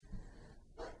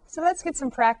So let's get some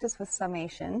practice with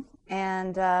summation.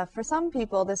 And for some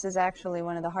people, this is actually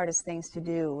one of the hardest things to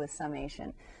do with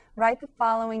summation. Write the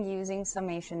following using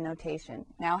summation notation.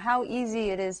 Now, how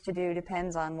easy it is to do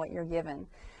depends on what you're given.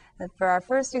 For our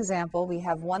first example, we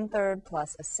have 1/3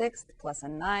 plus a 6th plus a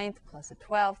 9th plus a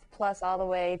 12th plus all the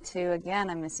way to, again,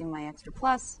 I'm missing my extra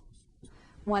plus,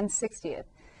 1/60th.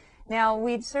 Now,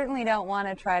 we certainly don't want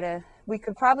to try to, we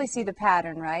could probably see the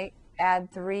pattern, right?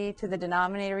 Add 3 to the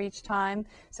denominator each time.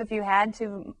 So if you had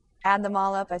to add them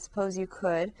all up, I suppose you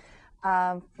could.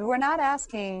 But we're not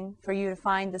asking for you to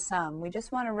find the sum. We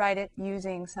just want to write it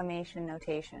using summation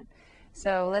notation.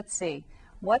 So let's see.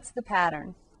 What's the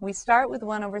pattern? We start with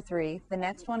 1/3. The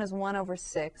next one is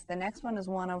 1/6. The next one is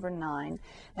 1/9.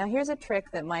 Now here's a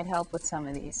trick that might help with some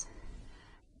of these.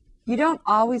 You don't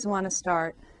always want to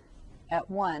start at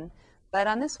 1, but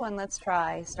on this one, let's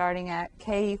try starting at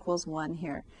k equals 1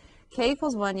 here. K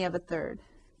equals 1, you have a 1/3.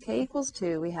 K equals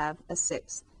 2, we have a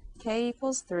 1/6. K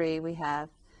equals 3, we have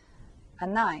a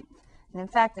 9th. And in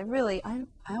fact, I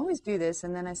always do this,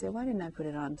 and then I say, why didn't I put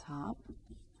it on top?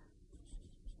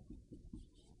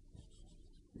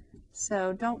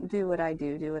 So don't do what I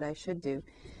do what I should do.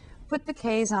 Put the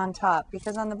k's on top,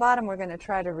 because on the bottom we're going to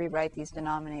try to rewrite these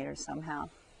denominators somehow.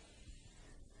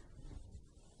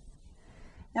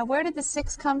 Now, where did the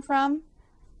 6 come from?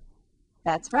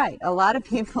 That's right. A lot of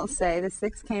people say the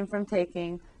 6 came from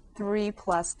taking 3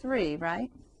 plus 3,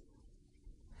 right?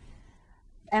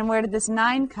 And where did this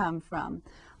 9 come from?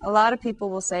 A lot of people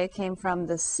will say it came from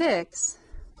the 6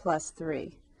 plus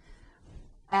 3.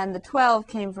 And the 12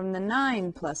 came from the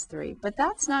 9 plus 3. But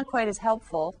that's not quite as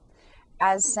helpful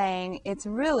as saying it's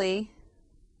really,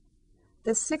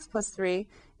 the 6 plus 3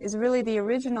 is really the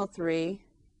original 3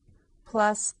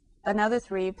 plus another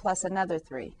 3 plus another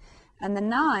 3. And the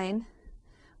 9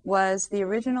 was the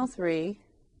original 3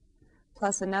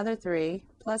 plus another 3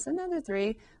 plus another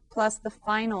 3 plus the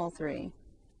final 3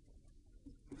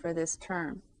 for this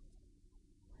term.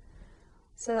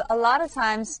 So a lot of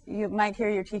times you might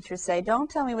hear your teacher say, don't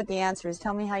tell me what the answer is,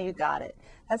 tell me how you got it.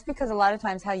 That's because a lot of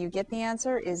times how you get the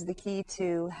answer is the key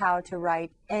to how to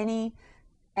write any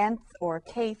nth or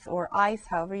kth or ith,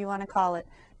 however you want to call it,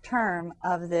 term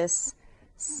of this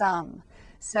sum.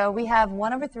 So we have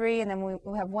 1/3, and then we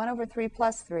have 1/3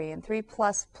 plus 3, and 3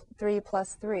 plus 3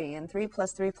 plus 3, and 3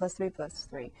 plus 3 plus 3 plus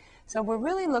 3. So we're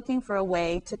really looking for a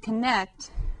way to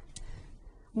connect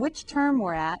which term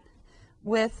we're at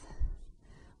with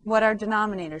what our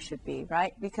denominator should be,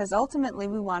 right? Because ultimately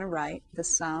we want to write the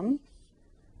sum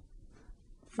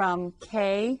from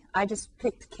k. I just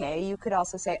picked k. You could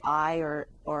also say I or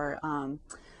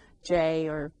j,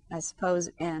 or I suppose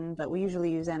n, but we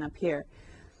usually use n up here.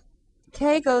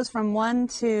 K goes from 1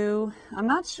 to, I'm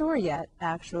not sure yet,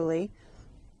 actually.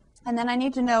 And then I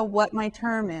need to know what my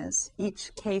term is,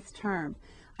 each kth term.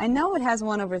 I know it has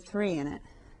 1/3 in it.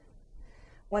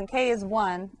 When k is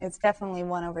 1, it's definitely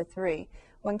 1/3.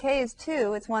 When k is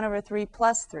 2, it's 1/3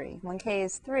 plus 3. When k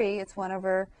is 3, it's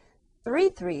 1/3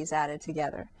 3's added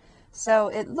together. So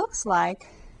it looks like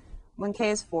when k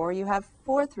is 4, you have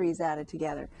 4 3's added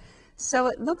together. So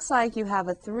it looks like you have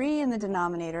a 3 in the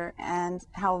denominator, and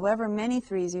however many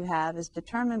 3's you have is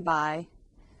determined by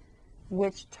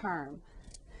which term.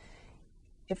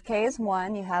 If k is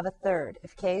 1, you have a 1/3.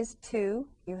 If k is 2,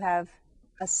 you have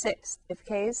a 1/6. If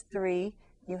k is 3,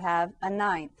 you have a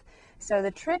 9th. So the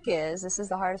trick is, this is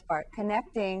the hardest part,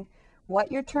 connecting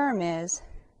what your term is,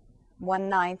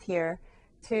 1/9 here,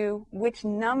 to which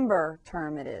number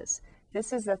term it is.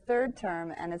 This is the 3rd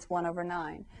term, and it's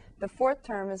 1/9. The 4th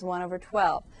term is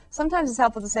 1/12. Sometimes it's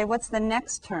helpful to say, what's the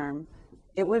next term?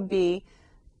 It would be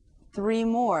 3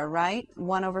 more, right?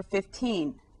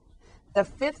 1/15. The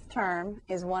 5th term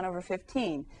is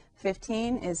 1/15.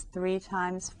 15 is 3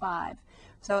 times 5.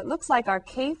 So it looks like our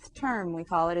kth term, we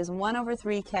call it, is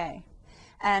 1/3k.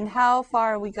 And how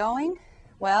far are we going?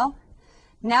 Well,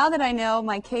 now that I know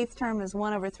my kth term is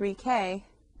 1/3k,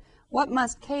 what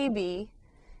must k be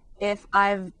if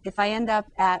I end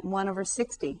up at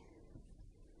 1/60?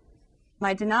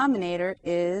 My denominator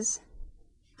is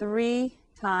 3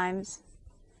 times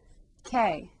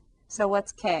k. So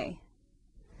what's k?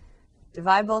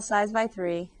 Divide both sides by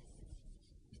 3.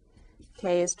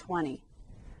 K is 20.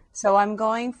 So I'm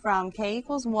going from k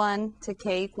equals 1 to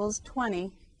k equals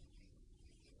 20,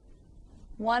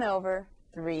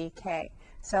 1/3k.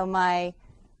 So my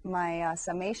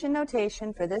summation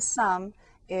notation for this sum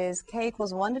is k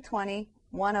equals 1 to 20,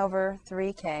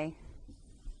 1/3k.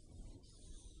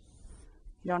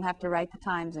 You don't have to write the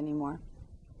times anymore.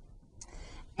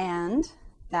 And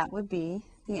that would be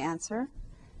the answer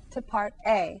to part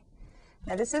A.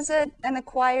 Now this is an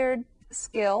acquired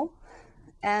skill.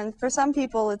 And for some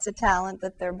people, it's a talent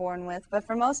that they're born with, but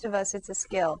for most of us, it's a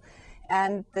skill.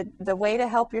 And the way to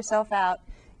help yourself out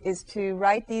is to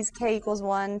write these k equals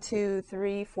 1, 2,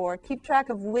 3, 4. Keep track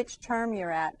of which term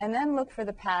you're at, and then look for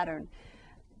the pattern.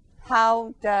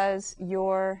 How does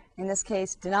your, in this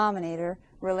case, denominator,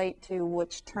 relate to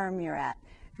which term you're at?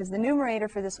 Because the numerator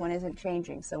for this one isn't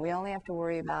changing, so we only have to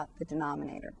worry about the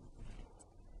denominator.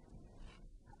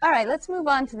 All right, let's move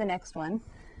on to the next one.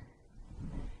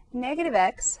 Negative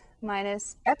x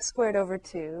minus x squared over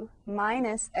 2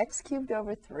 minus x cubed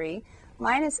over 3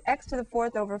 minus x to the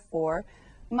 4th over 4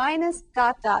 minus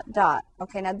dot, dot, dot.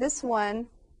 Okay, now this one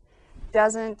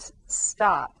doesn't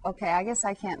stop. Okay, I guess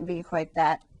I can't be quite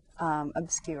that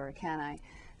obscure, can I?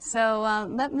 So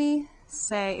let me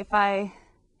say, if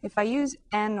I use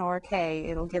n or k,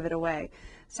 it'll give it away.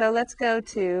 So let's go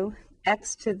to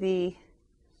x to the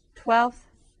 12th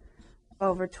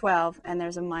over 12, and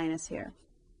there's a minus here.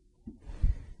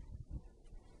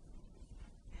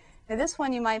 Now this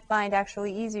one you might find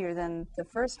actually easier than the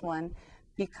first one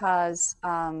because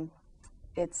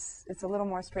it's a little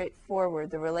more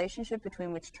straightforward, the relationship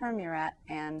between which term you're at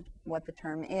and what the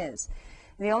term is.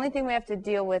 The only thing we have to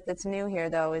deal with that's new here,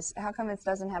 though, is how come it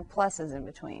doesn't have pluses in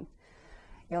between?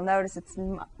 You'll notice it's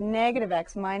negative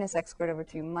x minus x squared over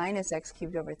 2 minus x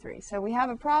cubed over 3. So we have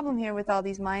a problem here with all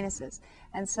these minuses.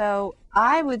 And so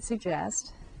I would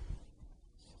suggest,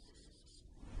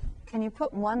 can you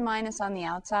put one minus on the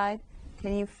outside?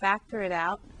 Can you factor it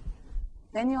out?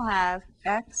 Then you'll have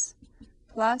x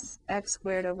plus x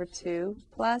squared over 2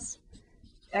 plus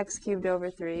x cubed over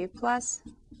 3 plus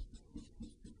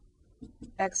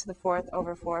x to the 4th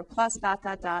over 4 plus dot,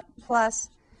 dot, dot plus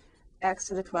x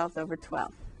to the 12th over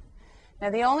 12. Now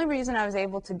the only reason I was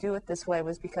able to do it this way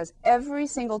was because every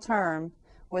single term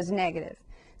was negative.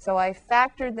 So I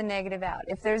factored the negative out.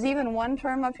 If there's even one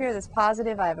term up here that's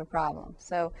positive, I have a problem.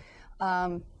 So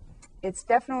it's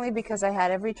definitely because I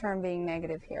had every term being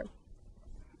negative here.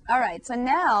 All right, so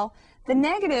now the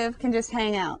negative can just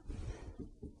hang out.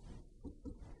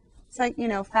 It's like, you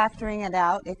know, factoring it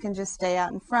out. It can just stay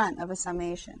out in front of a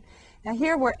summation. Now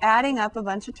here we're adding up a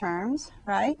bunch of terms,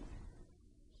 right?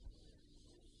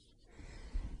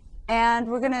 And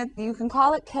we're going to, you can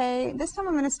call it k. This time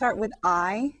I'm going to start with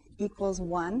I equals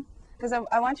 1. Because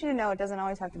I want you to know it doesn't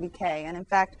always have to be k. And in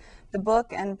fact, the book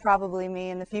and probably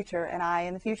me in the future and I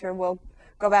in the future will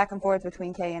go back and forth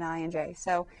between k and I and j.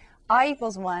 So I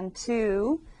equals 1,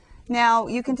 2. Now,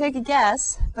 you can take a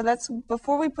guess, but let's,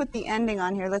 before we put the ending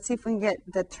on here, let's see if we can get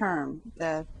the term,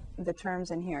 the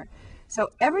terms in here. So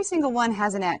every single one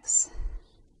has an x.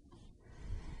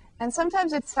 And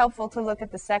sometimes it's helpful to look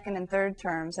at the second and third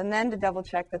terms and then to double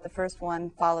check that the first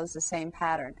one follows the same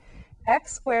pattern.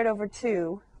 X squared over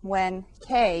 2 when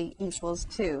k equals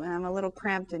 2. And I'm a little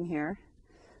cramped in here.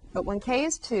 But when k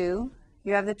is 2,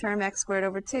 you have the term x squared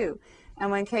over 2.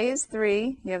 And when k is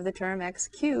 3, you have the term x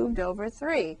cubed over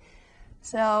 3.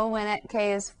 So when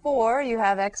k is 4, you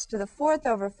have x to the 4th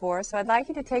over 4. So I'd like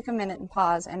you to take a minute and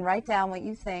pause and write down what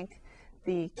you think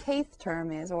the kth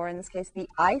term is, or in this case, the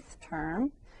ith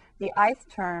term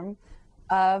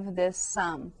of this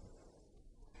sum.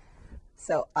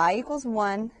 So I equals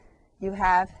 1, you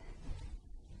have,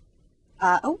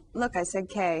 oh, look, I said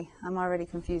k. I'm already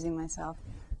confusing myself.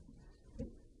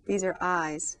 These are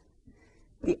i's.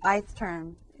 The ith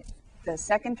term, the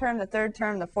second term, the third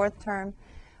term, the fourth term.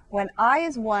 When I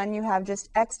is 1, you have just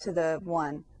x to the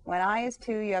 1. When I is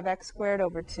 2, you have x squared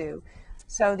over 2.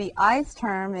 So the ith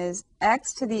term is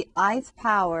x to the ith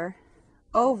power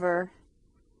over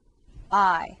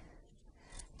I.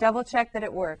 Double check that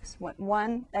it works.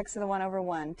 1, x to the 1 over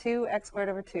 1. 2, x squared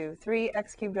over 2. 3,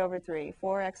 x cubed over 3.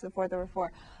 4, x to the 4th over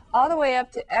 4. All the way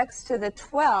up to x to the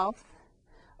 12th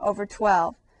over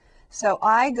 12. So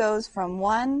I goes from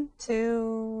 1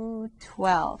 to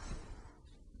 12.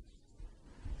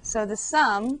 So the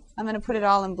sum, I'm going to put it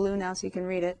all in blue now so you can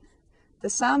read it. The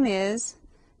sum is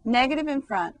negative in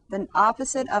front, the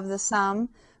opposite of the sum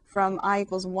from I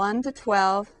equals 1 to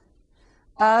 12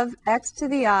 of x to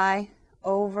the I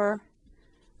over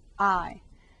I.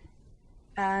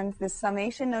 And the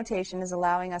summation notation is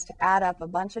allowing us to add up a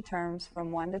bunch of terms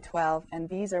from 1 to 12, and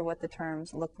these are what the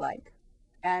terms look like.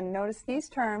 And notice these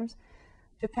terms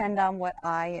depend on what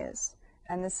I is.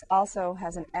 And this also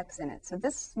has an x in it. So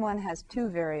this one has two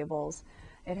variables.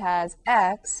 It has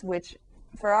x, which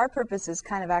for our purposes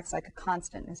kind of acts like a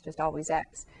constant. It's just always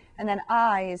x. And then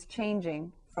I is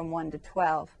changing from 1 to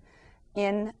 12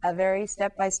 in a very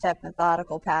step-by-step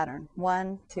methodical pattern.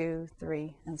 1, 2,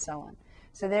 3, and so on.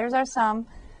 So there's our sum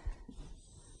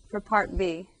for part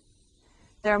B.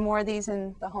 There are more of these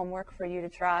in the homework for you to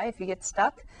try if you get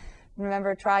stuck.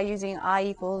 Remember, try using I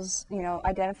equals,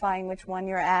 identifying which one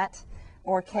you're at,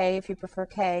 or K if you prefer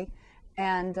K,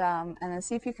 and then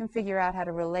see if you can figure out how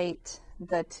to relate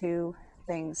the two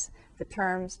things, the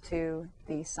terms to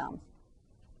the sum.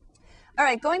 All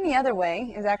right, going the other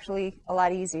way is actually a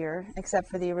lot easier, except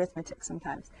for the arithmetic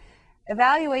sometimes.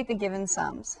 Evaluate the given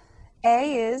sums.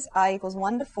 A is I equals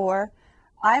 1 to 4,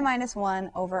 I minus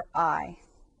 1 over I.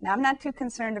 Now, I'm not too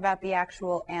concerned about the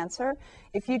actual answer.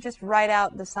 If you just write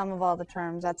out the sum of all the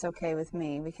terms, that's okay with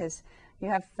me, because you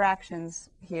have fractions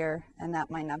here, and that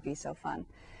might not be so fun.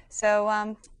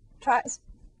 So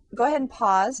go ahead and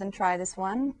pause and try this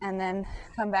one, and then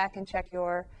come back and check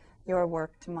your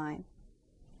work to mine.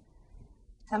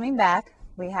 Coming back,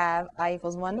 we have I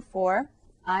equals 1 to 4,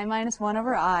 I minus 1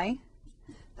 over I.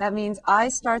 That means I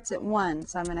starts at 1,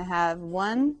 so I'm going to have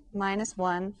 1 minus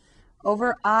 1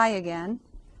 over I again.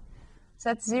 So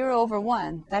that's 0 over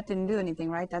 1. That didn't do anything,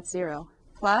 right? That's 0.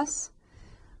 Plus,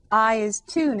 I is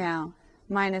 2 now,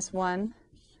 minus 1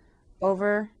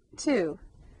 over 2.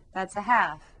 That's a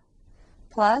half.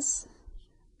 Plus,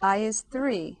 I is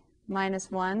 3, minus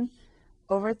 1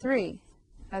 over 3.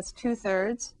 That's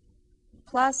 2/3.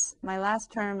 Plus, my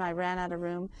last term, I ran out of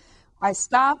room. I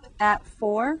stop at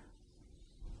 4.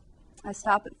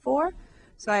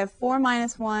 So I have 4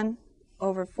 minus 1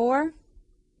 over 4,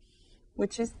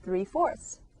 which is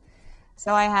 3/4.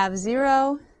 So I have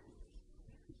 0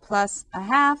 plus a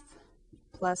half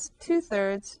plus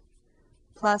 2/3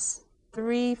 plus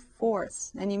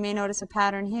 3/4. And you may notice a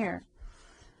pattern here.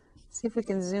 See if we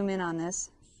can zoom in on this.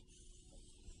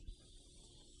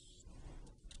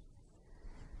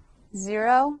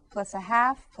 0 plus a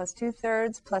half plus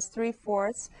 2/3 plus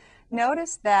 3/4.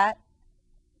 Notice that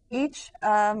each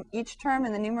term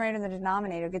in the numerator and the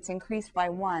denominator gets increased by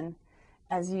 1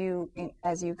 as you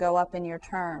go up in your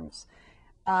terms.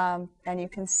 And you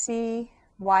can see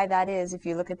why that is if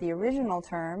you look at the original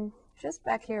term, just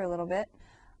back here a little bit,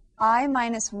 I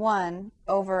minus 1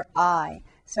 over I.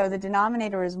 So the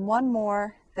denominator is 1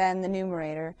 more than the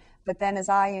numerator, but then as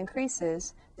I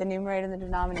increases, the numerator and the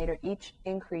denominator each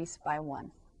increase by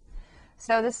 1.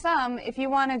 So the sum, if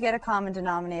you want to get a common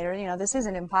denominator, this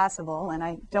isn't impossible, and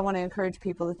I don't want to encourage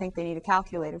people to think they need a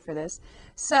calculator for this.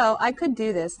 So I could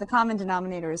do this. The common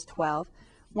denominator is 12.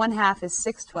 1/2 is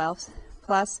 6/12,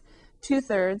 plus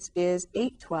 2/3 is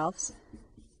 8/12,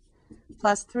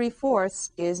 plus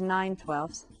 3/4 is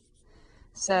 9/12.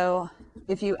 So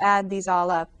if you add these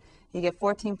all up, you get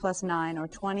 14 plus 9, or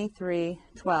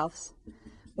 23/12,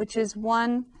 which is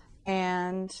 1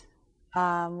 and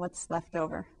what's left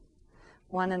over?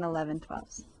 1 and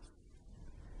 11/12.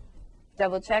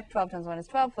 Double check, 12 times 1 is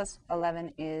 12, plus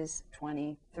 11 is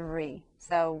 23.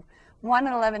 So 1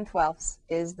 and 11/12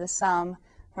 is the sum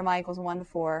from I equals 1 to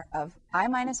 4 of I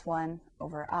minus 1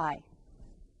 over I.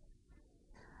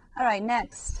 All right,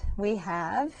 next we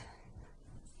have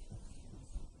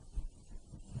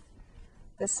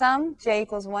the sum j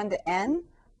equals 1 to n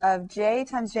of j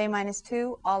times j minus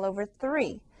 2 all over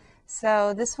 3.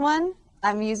 So this one,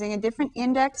 I'm using a different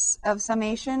index of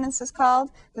summation, this is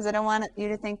called, because I don't want you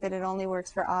to think that it only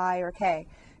works for I or k.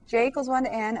 J equals 1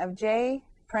 to n of j,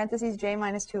 parentheses, j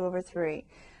minus 2 over 3.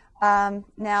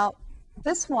 Now,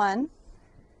 this one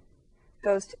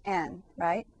goes to n,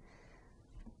 right?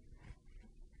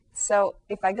 So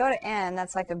if I go to n,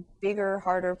 that's like a bigger,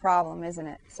 harder problem, isn't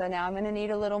it? So now I'm going to need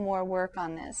a little more work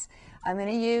on this. I'm going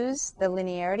to use the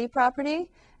linearity property,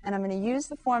 and I'm going to use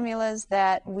the formulas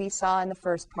that we saw in the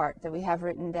first part that we have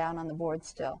written down on the board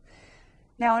still.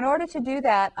 Now, in order to do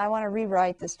that, I want to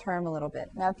rewrite this term a little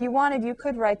bit. Now, if you wanted, you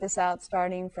could write this out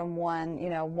starting from 1,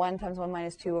 1 times 1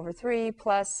 minus 2 over 3,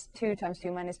 plus 2 times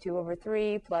 2 minus 2 over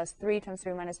 3, plus 3 times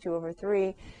 3 minus 2 over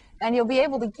 3. And you'll be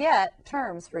able to get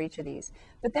terms for each of these.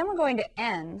 But then we're going to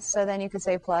n, so then you could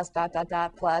say plus, dot, dot,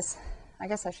 dot, plus. I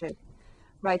guess I should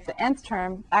write the nth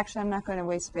term. Actually, I'm not going to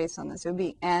waste space on this. It would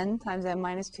be n times n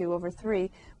minus 2 over 3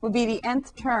 would be the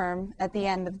nth term at the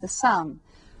end of the sum.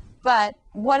 But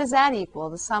what does that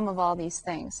equal, the sum of all these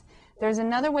things? There's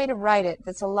another way to write it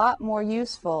that's a lot more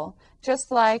useful, just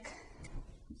like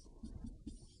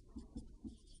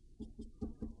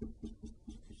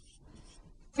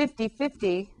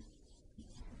 (50/50)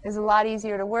 is a lot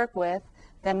easier to work with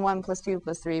than 1 plus 2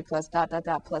 plus 3 plus dot, dot,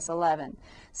 dot plus 11.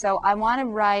 So I want to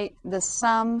write the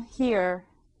sum here,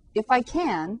 if I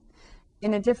can,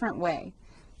 in a different way.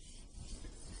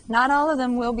 Not all of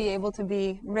them will be able to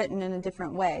be written in a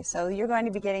different way. So you're going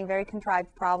to be getting very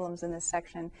contrived problems in this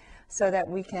section so that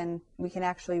we can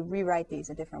actually rewrite these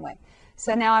a different way.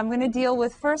 So now I'm going to deal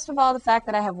with, first of all, the fact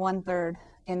that I have 1/3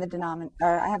 in the denominator,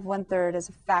 or I have 1/3 as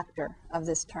a factor of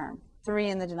this term, 3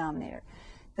 in the denominator.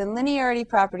 the linearity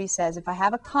property says if I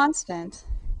have a constant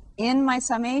in my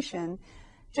summation,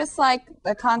 just like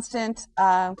a constant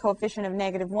coefficient of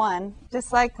 -1,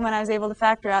 just like when I was able to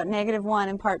factor out -1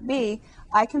 in part B,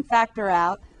 I can factor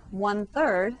out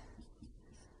 1/3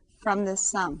 from this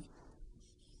sum.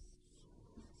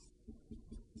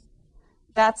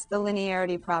 That's the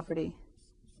linearity property.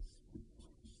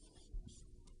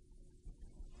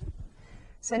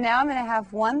 So now I'm going to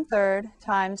have 1/3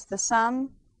 times the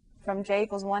sum from j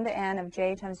equals 1 to n of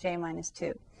j times j minus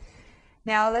 2.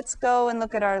 Now let's go and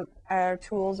look at our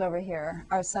tools over here,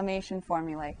 our summation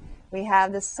formulae. We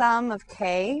have the sum of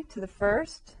k to the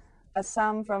first, a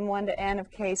sum from 1 to n of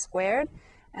k squared,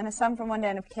 and a sum from 1 to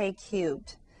n of k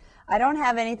cubed. I don't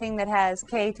have anything that has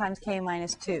k times k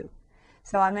minus 2.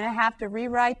 So I'm going to have to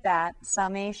rewrite that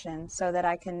summation so that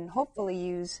I can hopefully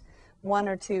use one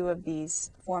or two of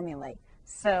these formulae.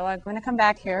 So I'm going to come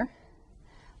back here.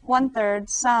 1/3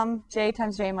 sum j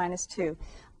times j minus 2.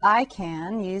 I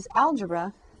can use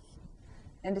algebra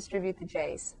and distribute the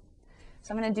j's.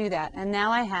 So I'm going to do that. And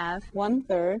now I have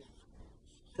 1/3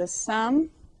 the sum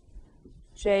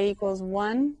j equals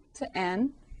 1 to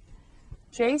n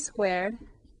j squared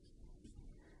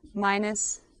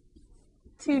minus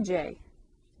 2j.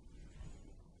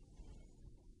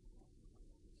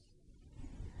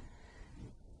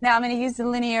 Now I'm going to use the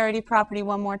linearity property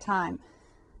one more time.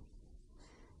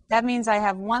 That means I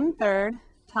have 1/3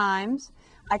 times,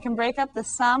 I can break up the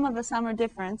sum of the sum or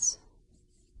difference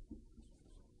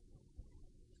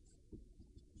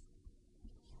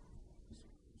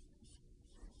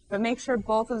but make sure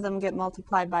both of them get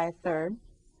multiplied by 1/3.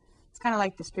 It's kind of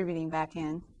like distributing back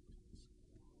in.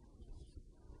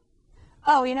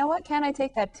 Oh, you know what? Can I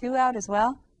take that 2 out as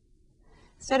well?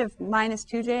 Instead of minus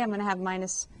 2j, I'm going to have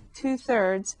minus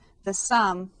 2/3 the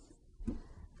sum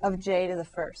of j to the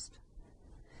first.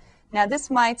 Now this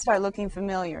might start looking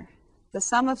familiar. The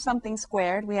sum of something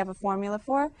squared, we have a formula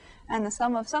for, and the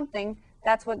sum of something,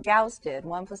 that's what Gauss did,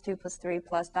 1 plus 2 plus 3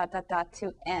 plus ...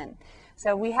 to n.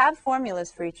 So we have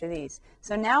formulas for each of these.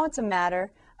 So now it's a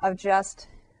matter of just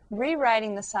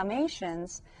rewriting the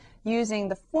summations using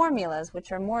the formulas,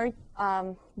 which are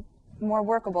more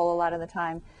workable a lot of the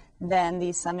time than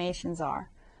these summations are.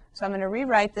 So I'm going to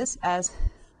rewrite this as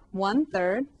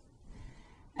 1/3,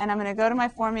 and I'm going to go to my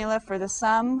formula for the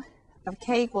sum of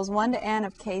k equals 1 to n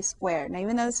of k squared. Now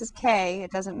even though this is k, it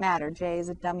doesn't matter. J is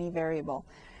a dummy variable.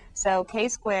 So k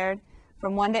squared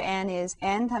from 1 to n is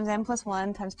n times n plus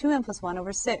 1 times 2n plus 1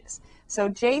 over 6. So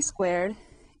j squared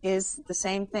is the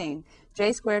same thing.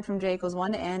 J squared from j equals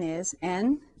 1 to n is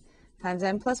n times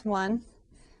n plus 1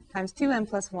 times 2n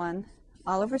plus 1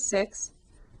 all over 6.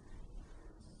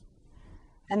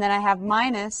 And then I have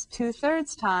minus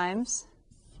 2/3 times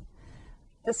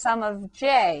the sum of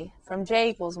j from j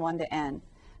equals 1 to n.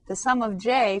 The sum of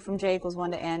j from j equals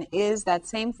 1 to n is that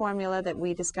same formula that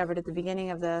we discovered at the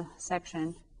beginning of the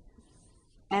section,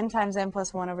 n times n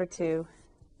plus 1 over 2,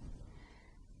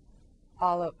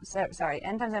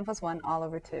 n times n plus 1 all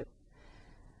over 2.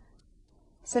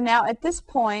 So now at this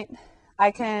point,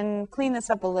 I can clean this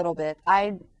up a little bit.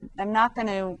 I'm not going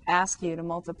to ask you to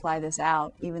multiply this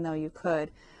out, even though you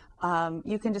could.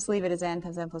 You can just leave it as n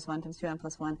times n plus 1 times 2n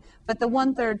plus 1. But the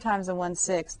 1/3 times the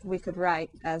 1/6 we could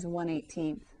write as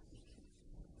 1/18.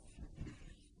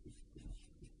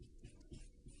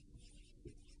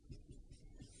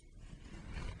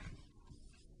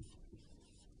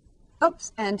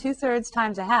 Oops, and 2/3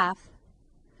 times a half,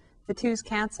 the 2's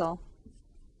cancel.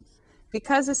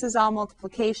 Because this is all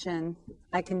multiplication,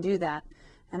 I can do that.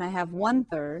 And I have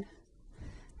 1/3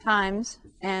 times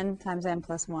n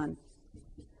plus 1.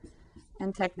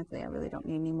 And technically, I really don't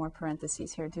need any more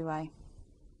parentheses here, do I?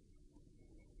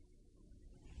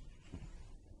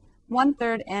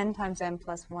 1/3 n times n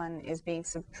plus 1 is being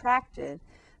subtracted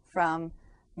from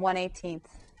 1/18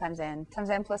 times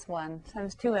n plus 1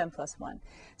 times 2n plus 1.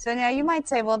 So now you might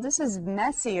say, well, this is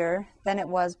messier than it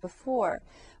was before.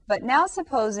 But now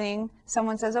supposing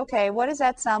someone says, okay, what is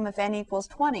that sum if n equals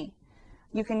 20?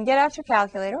 You can get out your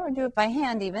calculator or do it by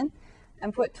hand even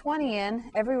and put 20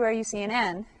 in everywhere you see an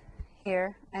n,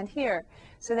 here and here.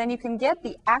 So then you can get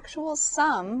the actual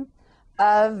sum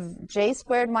of j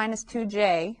squared minus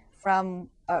 2j from,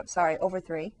 over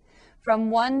 3, from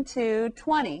 1 to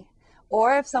 20.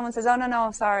 Or if someone says, oh,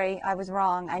 no, sorry, I was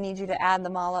wrong. I need you to add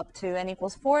them all up to n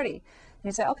equals 40.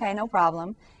 You say, okay, no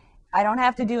problem. I don't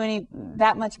have to do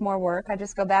that much more work. I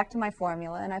just go back to my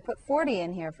formula and I put 40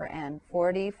 in here for n.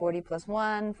 40 plus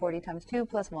 1, 40 times 2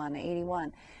 plus 1,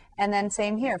 81. And then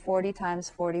same here, 40 times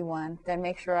 41. Then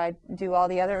make sure I do all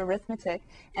the other arithmetic.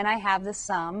 And I have the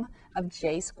sum of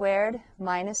j squared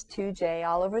minus 2j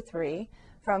all over 3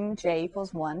 from j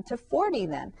equals 1 to 40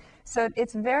 then. So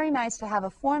it's very nice to have a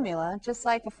formula, just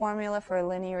like a formula for a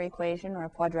linear equation or a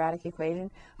quadratic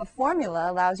equation. A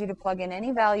formula allows you to plug in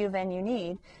any value of n you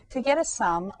need to get a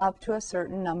sum up to a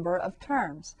certain number of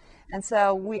terms. And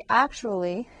so we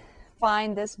actually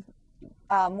find this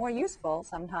more useful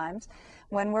sometimes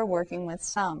when we're working with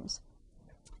sums.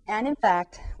 And in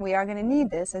fact, we are going to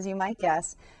need this, as you might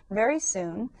guess, very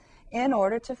soon in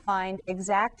order to find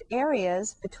exact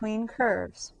areas between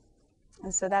curves.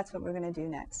 And so that's what we're going to do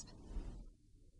next.